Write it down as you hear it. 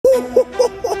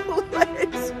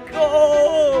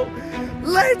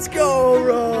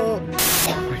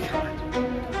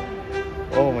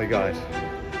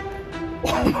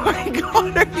my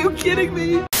god, are you kidding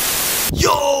me?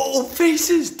 Yo,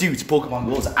 faces! Dudes, Pokemon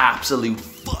Go is absolute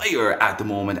fire at the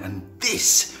moment, and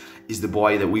this is the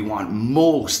boy that we want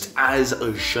most as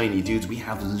a shiny. Dudes, we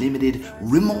have limited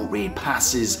remote raid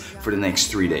passes for the next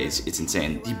 3 days. It's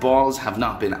insane. The balls have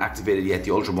not been activated yet,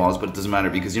 the Ultra Balls, but it doesn't matter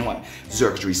because you know what?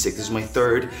 Xurkitry's sick. This is my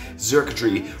third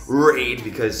Xurkitry raid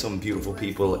because some beautiful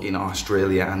people in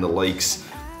Australia and the likes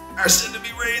are sending me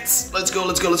raids. Let's go,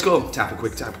 let's go, let's go. Tap it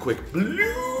quick, tap it quick. Blue!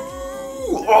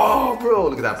 Oh, bro,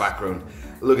 look at that background.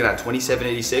 Look at that,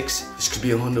 2786. This could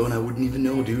be a Hundo and I wouldn't even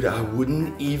know, dude. I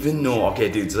wouldn't even know. Okay,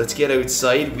 dudes, let's get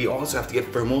outside. We also have to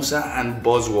get Pheromosa and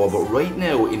Buzzwole, but right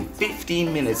now, in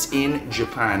 15 minutes in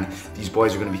Japan, these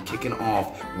boys are gonna be kicking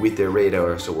off with their raid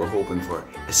hour, so we're hoping for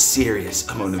a serious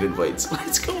amount of invites.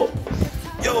 Let's go.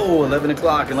 Yo, 11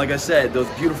 o'clock, and like I said, those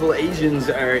beautiful Asians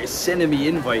are sending me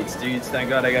invites, dudes. Thank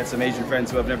God I got some Asian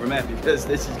friends who I've never met because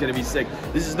this is gonna be sick.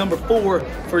 This is number 4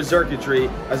 for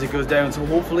Xurkitry as it goes down, so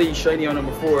hopefully shiny on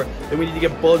number 4. Then we need to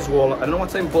get Buzzwole. I don't know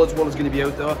what time Buzzwole is gonna be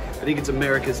out though. I think it's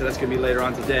America, so that's gonna be later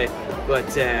on today. But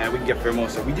we can get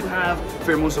Pheromosa. We do have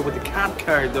Pheromosa with the cap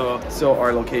card though, so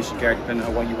our location card, depending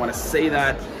on how you want to say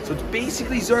that. So it's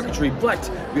basically Xurkitry,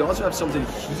 but we also have something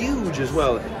huge as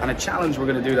well, and a challenge we're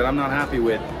gonna do that I'm not happy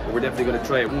with, but we're definitely gonna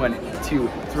try it. 1, 2,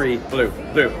 3, blue,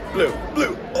 blue, blue,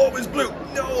 blue, always blue.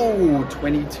 No,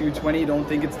 2220, don't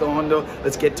think it's the Hundo.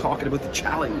 Let's get talking about the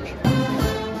challenge.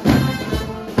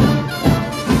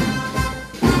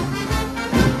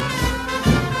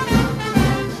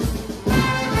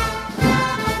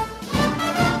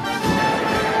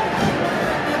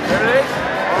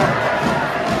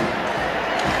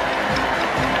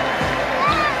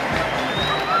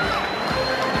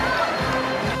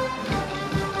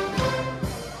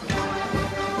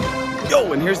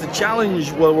 Yo, and here's the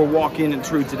challenge while we're walking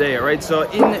through today, all right? So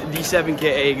in the 7K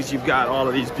eggs, you've got all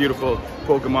of these beautiful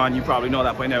Pokemon. You probably know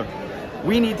that by now.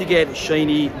 We need to get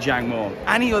shiny Jangmo.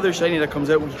 Any other shiny that comes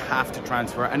out, we have to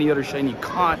transfer. Any other shiny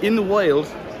caught in the wild,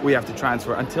 we have to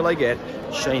transfer until I get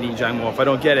shiny Jangmo. If I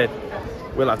don't get it,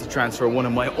 we'll have to transfer one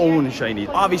of my own shinies.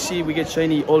 Obviously, we get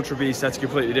shiny Ultra Beasts, that's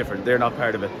completely different. They're not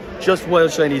part of it. Just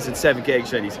wild shinies and 7K egg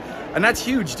shinies. And that's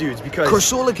huge, dudes, because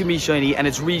Corsola can be shiny and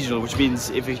it's regional, which means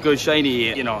if it goes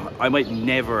shiny, you know, I might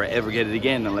never ever get it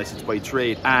again unless it's by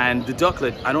trade. And the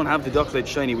Ducklet, I don't have the Ducklet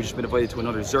shiny, which has been invited to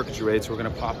another Xurkitry raid, so we're gonna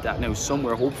pop that now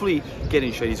somewhere, hopefully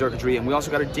getting shiny Xurkitry. And we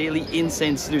also got our daily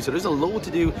incense to do, so there's a load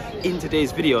to do in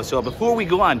today's video. So before we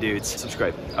go on, dudes,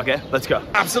 subscribe, okay? Let's go.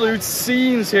 Absolute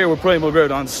scenes here with Primal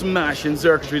Growth on smashing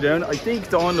Xurkitry down. I think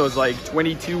the Hondo's like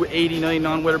 2289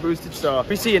 non-weather boosted, so if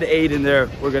we see an 8 in there,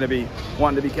 we're gonna be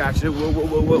wanting to be catching it. Whoa, whoa,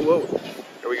 whoa, whoa, whoa.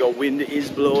 There we go, wind is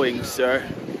blowing, sir.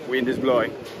 Wind is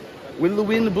blowing. Will the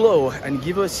wind blow and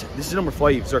give us, this is number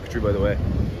 5 Xurkitry, by the way.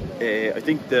 I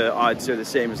think the odds are the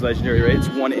same as legendary rates,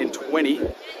 1 in 20.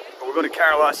 But we're going to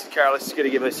Carlos. Carlos is going to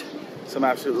give us some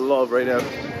absolute love right now.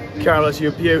 Carlos,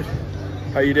 you beaut.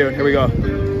 How you doing? Here we go.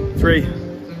 3,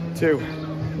 2,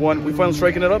 1. We finally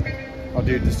striking it up. Oh,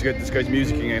 dude, this guy's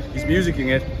musicking it. He's musicking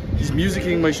it. He's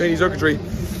musicking my shiny Xurkitry.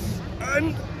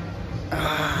 And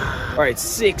all right,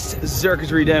 6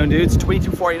 Xurkitry down, dudes.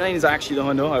 2249 is actually the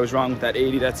Hundo. I was wrong with that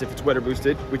 80. That's if it's weather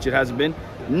boosted, which it hasn't been.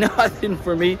 Nothing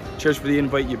for me. Cheers for the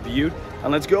invite, you beaut.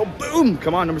 And let's go. Boom.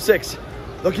 Come on, number 6.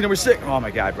 Lucky number 6. Oh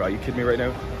my God, bro. You kidding me right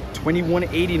now?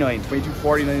 2189.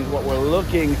 2249 is what we're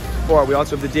looking for. We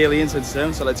also have the daily incense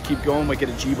down, so let's keep going. Might get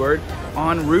a G-Bird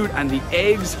en route, and the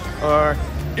eggs are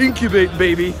incubate,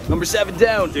 baby. Number 7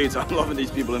 down, dudes. I'm loving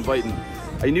these people inviting.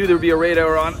 I knew there would be a raid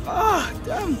hour on. Ah,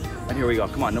 damn. And here we go.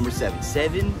 Come on, number 7.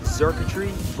 7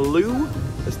 Xurkitry blue.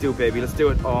 Let's do it, baby. Let's do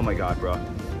it. Oh my God, bro.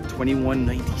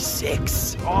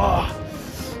 2196. Oh,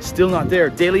 still not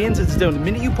there. Daily incense is down. The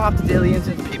minute you pop the daily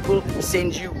incense, people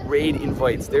send you raid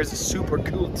invites. There's a super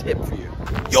cool tip for you.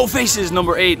 Yo, faces,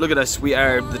 number 8. Look at us. We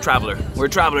are the Traveler. We're a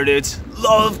Traveler, dudes.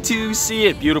 Love to see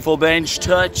it. Beautiful bench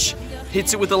touch.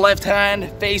 Hits it with the left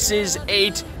hand. Faces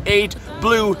 8, 8,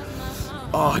 blue.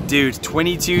 Oh, dude,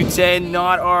 2210,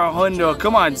 not our Hundo.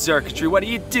 Come on, Xurkitry, what are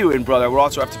you doing, brother? We're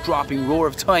also after dropping Roar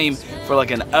of Time for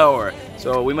like an hour,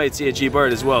 so we might see a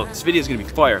G-Bird as well. This video is gonna be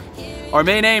fire. Our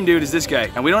main aim, dude, is this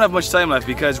guy, and we don't have much time left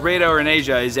because raid hour in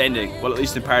Asia is ending. Well, at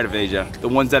least in part of Asia. The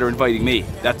ones that are inviting me,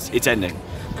 it's ending.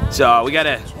 So we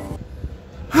gotta.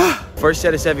 First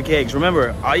set of 7K eggs.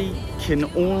 Remember, I can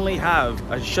only have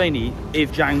a shiny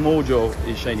if Jangmojo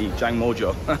is shiny.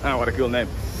 Jangmojo. What a cool name.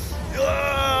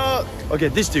 Okay,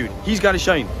 this dude, he's got to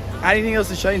shine. Anything else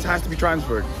that shines has to be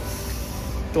transferred.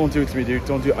 Don't do it to me, dude.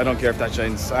 Don't do it. I don't care if that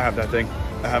shines. I have that thing.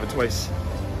 I have it twice.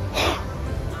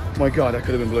 My God, that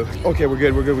could have been blue. Okay, we're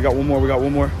good. We're good. We got one more. We got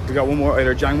one more. We got one more.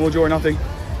 Either Jangmojo or nothing.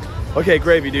 Okay,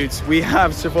 gravy dudes. We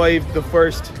have survived the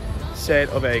first set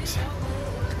of eggs.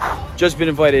 Just been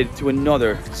invited to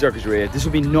another circus raid. This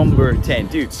will be number 10.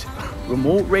 Dudes,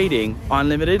 remote raiding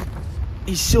unlimited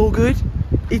is so good.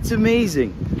 It's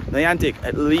amazing. Niantic,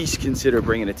 at least consider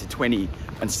bringing it to 20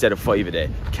 instead of 5 a day.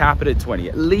 Cap it at 20,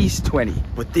 at least 20.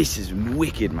 But this is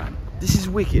wicked, man. This is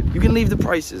wicked. You can leave the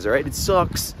prices, all right? It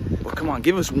sucks. But come on,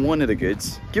 give us one of the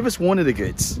goods. Give us one of the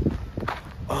goods.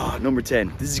 Oh, number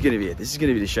 10. This is gonna be it. This is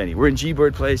gonna be the shiny. We're in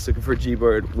G-Bird place looking for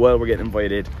G-Bird while we're getting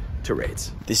invited to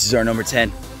raids. This is our number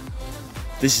 10.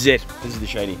 This is it. This is the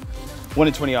shiny. 1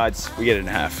 in 20 odds, we get it in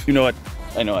half. You know it.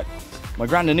 I know it. My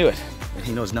granda knew it. And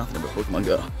he knows nothing about Pokemon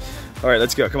Go. All right,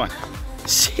 let's go, come on.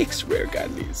 6 rare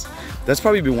candies. That's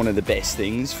probably been one of the best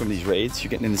things from these raids. You're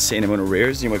getting an insane amount of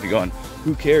rares. You might be going,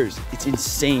 who cares? It's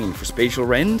insane for Spatial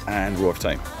Rend and Roar of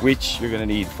Time, which you're gonna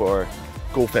need for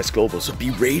GoFest Global. So be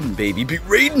raiding, baby, be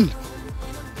raiding.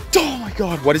 Oh my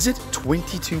God, what is it?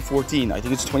 2214. I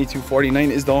think it's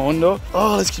 2249 is the Hondo.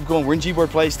 Oh, let's keep going. We're in G-Bird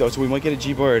place though, so we might get a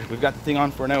G-Bird. We've got the thing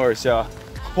on for an hour, so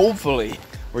hopefully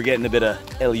we're getting a bit of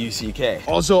LUCK.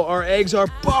 Also, our eggs are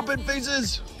popping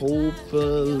faces.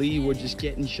 Hopefully we're just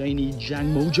getting shiny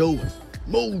Jangmo-Jo.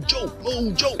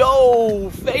 Mojo. Yo,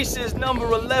 faces number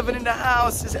 11 in the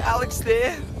house. Is Alex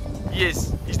there?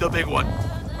 Yes, he's the big one.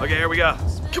 Okay, here we go.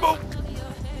 Come on.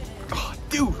 Oh,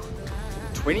 dude.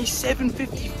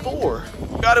 2754.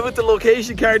 Got it with the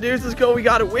location card, dudes. Let's go. We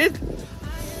got it with.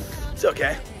 It's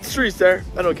okay. It's 3-star.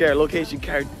 I don't care. Location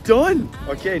card done.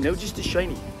 Okay, now just the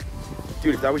shiny.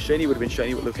 Dude, if that was shiny, it would have been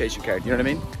shiny with location card. You know what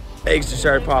I mean? Eggs just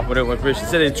started popping out my push.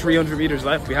 Instead of 300 meters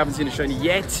left, we haven't seen a shiny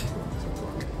yet.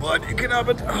 But it can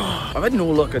happen. Oh, I've had no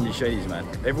luck on these shinies, man.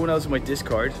 Everyone else in my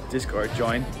Discord,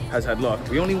 join, has had luck.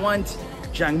 We only want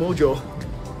Jangmo-Jo.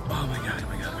 Oh my God.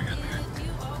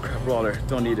 Crab Brawler,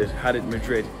 don't need it. Had it in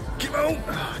Madrid. Come on.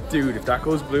 Oh, dude, if that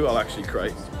goes blue, I'll actually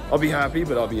cry. I'll be happy,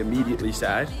 but I'll be immediately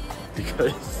sad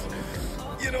because,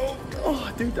 you know,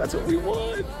 oh, dude, that's what we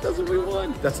want. That's what we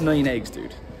want. That's 9 eggs,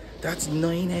 dude. That's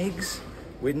 9 eggs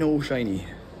with no shiny.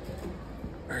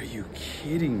 Are you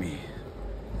kidding me?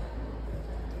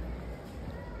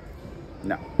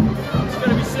 No. It's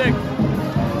gonna be sick.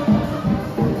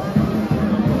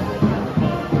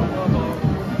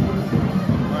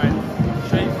 Alright,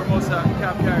 shiny Formosa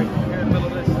cap card here in the middle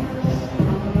of this.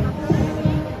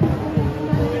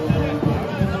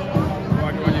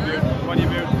 Come on, you beaut. Come on, you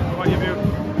beaut. Come on, you beaut.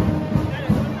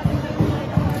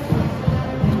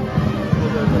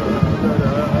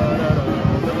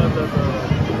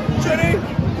 Shiny!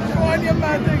 Come on, you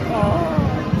mad thing! Oh.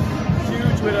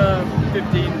 Huge with a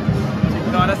 15.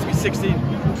 No, it has to be 16.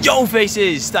 Yo,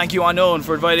 faces! Thank you, Unknown,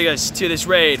 for inviting us to this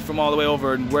raid from all the way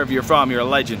over and wherever you're from. You're a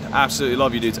legend. Absolutely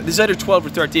love you, dudes. This is either 12 or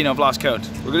 13. I've lost count.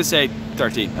 We're gonna say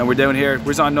 13. And we're down here.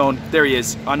 Where's Unknown? There he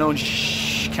is. Unknown.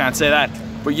 Shh. Can't say that.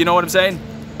 But you know what I'm saying?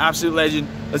 Absolute legend.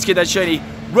 Let's get that shiny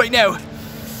right now.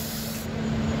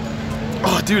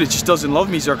 Oh, dude, it just doesn't love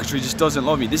me. Circuitry just doesn't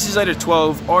love me. This is either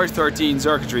 12 or 13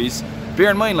 circuitries. Bear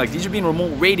in mind, like, these are being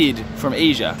remote raided from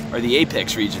Asia or the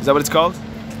Apex region. Is that what it's called?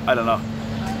 I don't know.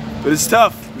 But it's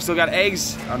tough. We still got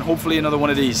eggs and hopefully another one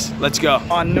of these. Let's go.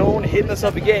 Unknown hitting us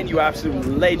up again, you absolute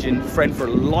legend. Friend for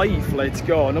life. Let's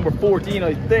go. Number 14,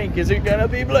 I think. Is it gonna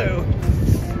be blue?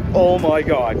 Oh my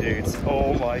God, dudes.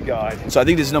 Oh my God. So I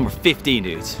think this is number 15,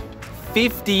 dudes.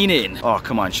 15 in. Oh,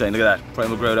 come on, Shane. Look at that.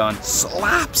 Primal Groudon.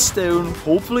 Slapstone.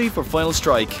 Hopefully for final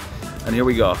strike. And here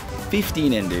we go.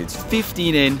 15 in, dudes.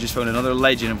 15 in. Just found another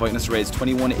legend inviting us to raids.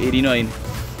 2189.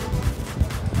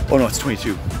 Oh no, it's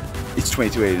 22. It's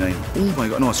 2289. Oh my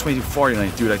God, no, it's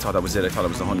 2249. Dude, I thought that was it. I thought it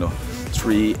was the Hundo.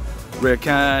 3 rare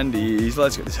candies.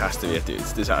 Let's go. This has to be it,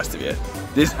 dudes. This has to be it.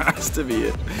 This has to be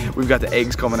it. We've got the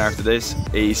eggs coming after this.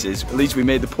 Aces. At least we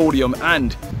made the podium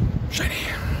and shiny.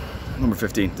 Number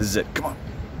 15. This is it. Come on.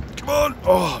 Come on.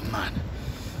 Oh man.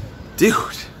 Dude,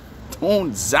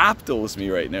 don't Zapdos me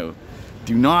right now.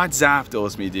 Do not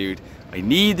Zapdos me, dude. I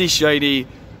need this shiny.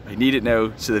 I need it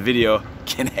now so the video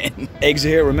can end. Eggs are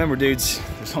here. Remember, dudes,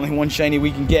 there's only one shiny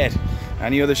we can get.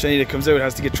 Any other shiny that comes out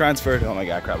has to get transferred. Oh my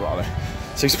God, Crab Brawler.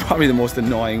 So it's probably the most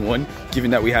annoying one, given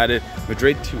that we had it.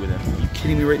 Madrid, 2 of them. Are you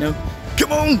kidding me right now?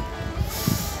 Come on!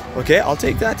 Okay, I'll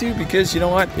take that, dude, because you know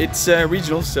what? It's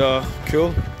regional, so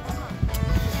cool.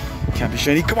 Can't be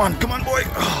shiny. Come on, boy.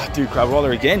 Oh, dude, Crab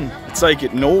Brawler again. It's like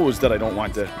it knows that I don't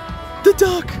want it. The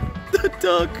duck.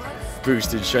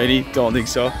 Boosted shiny. Don't think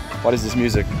so. What is this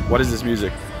music? What is this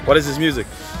music? What is this music?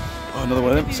 Oh, another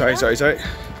one of them. Sorry.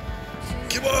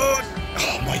 Come on.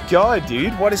 Oh my God,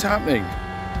 dude. What is happening?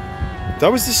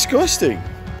 That was disgusting.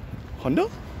 Hundo?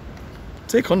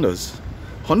 Take Hundos.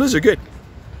 Hundos are good.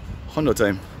 Hundo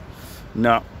time.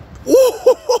 No.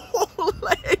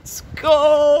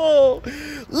 go!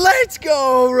 Let's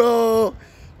go, bro!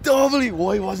 Doubly.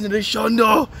 Why wasn't it a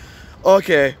shundo?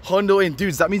 Okay, hundo in.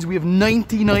 Dudes, that means we have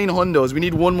 99 hundos. We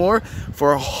need one more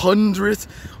for 100th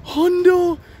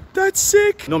hundo. That's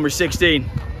sick. Number 16.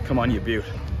 Come on, you beaut.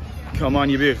 Come on,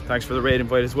 you beaut. Thanks for the raid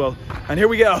invite as well. And here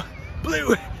we go.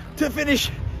 Blue to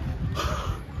finish.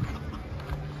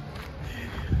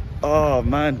 Oh,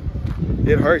 man.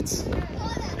 It hurts.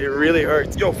 It really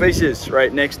hurts. Yo, faces.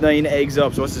 Right, next 9 eggs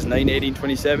up. So what's this, 9, 18,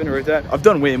 27 or like that? I've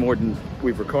done way more than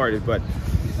we've recorded, but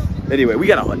anyway, we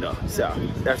got a hundo, so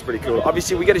that's pretty cool.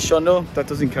 Obviously, we get a shundo. That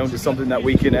doesn't count as something that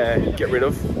we can get rid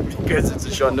of because it's a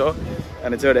shundo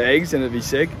and it's out of eggs and it'll be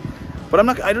sick. But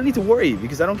I don't need to worry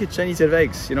because I don't get shinies out of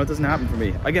eggs. You know, it doesn't happen for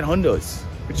me. I get hundos,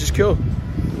 which is cool.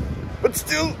 But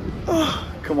still,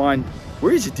 oh, come on.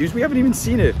 Where is it, dudes? We haven't even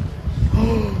seen it.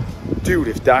 Dude,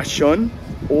 if that's shun,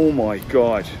 oh my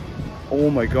God. Oh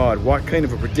my God, what kind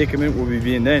of a predicament would we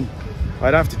be in then?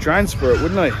 I'd have to transfer it,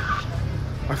 wouldn't I?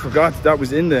 I forgot that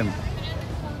was in them.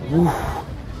 Woo,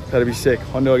 that'd be sick.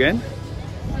 Hundo again?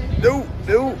 No,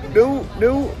 no, no,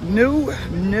 no, no,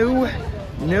 no,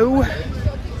 no,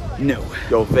 no.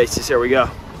 Go faces, here we go.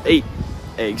 8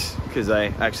 eggs, because I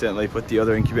accidentally put the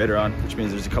other incubator on, which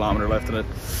means there's a kilometer left in it.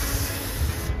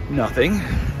 Nothing.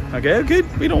 Okay, good.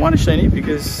 We don't want a shiny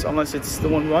because unless it's the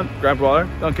one we want, grab brawler,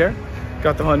 don't care.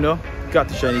 Got the hundo, got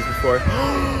the shinies before.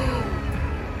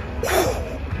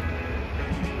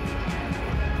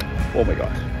 Oh my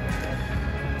God.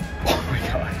 Oh my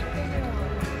God.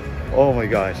 Oh my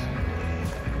God.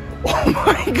 Oh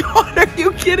my God, are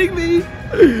you kidding me?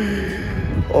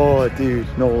 Oh dude,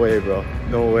 no way, bro.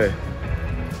 No way.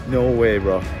 No way,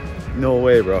 bro. No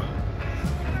way, bro.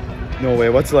 No way.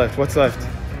 What's left? What's left?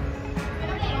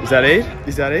 Is that 8?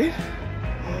 Is that 8?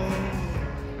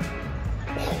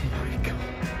 Oh my God.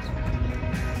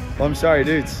 Well, I'm sorry,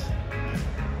 dudes.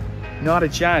 Not a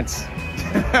chance.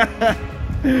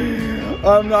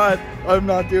 I'm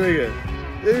not doing it.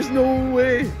 There's no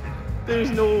way. There's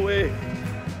no way.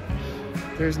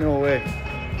 There's no way.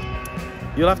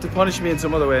 You'll have to punish me in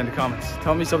some other way in the comments.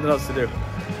 Tell me something else to do.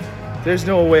 There's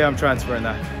no way I'm transferring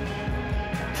that.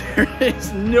 There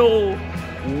is no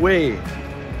way.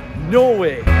 No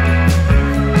way.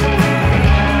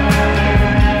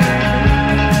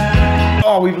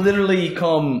 Oh, we've literally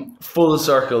come full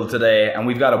circle today and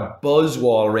we've got a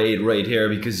Buzzwall raid right here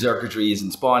because Xurkitree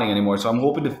isn't spawning anymore. So I'm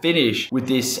hoping to finish with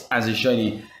this as a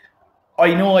shiny.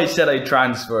 I know I said I'd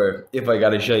transfer if I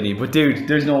got a shiny, but dude,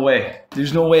 there's no way.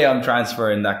 There's no way I'm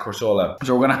transferring that Corsola.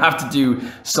 So we're gonna have to do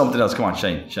something else. Come on,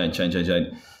 shine, shine, shine, shine,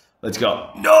 shine. Let's go.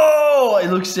 No,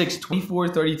 it looks 6.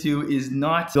 2432 is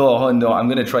not. Oh no, I'm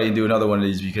gonna try and do another one of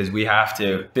these because we have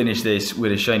to finish this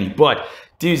with a shiny. But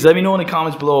dudes, let me know in the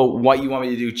comments below what you want me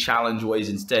to do challenge-wise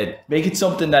instead. Make it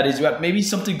something that is maybe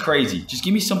something crazy. Just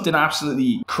give me something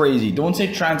absolutely crazy. Don't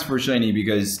say transfer shiny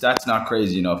because that's not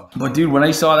crazy enough. But dude, when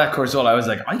I saw that Corsola, I was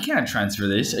like, I can't transfer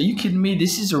this. Are you kidding me?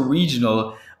 This is a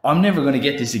regional. I'm never gonna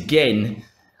get this again.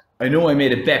 I know I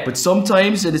made a bet, but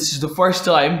sometimes, and this is the first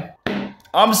time,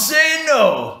 I'm saying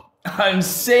no. I'm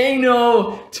saying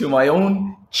no to my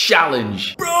own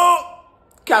challenge. Bro!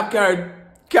 Cap card.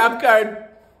 Cap card.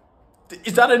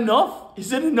 Is that enough?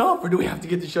 Is it enough? Or do we have to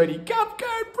get the shiny cap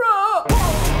card, bro?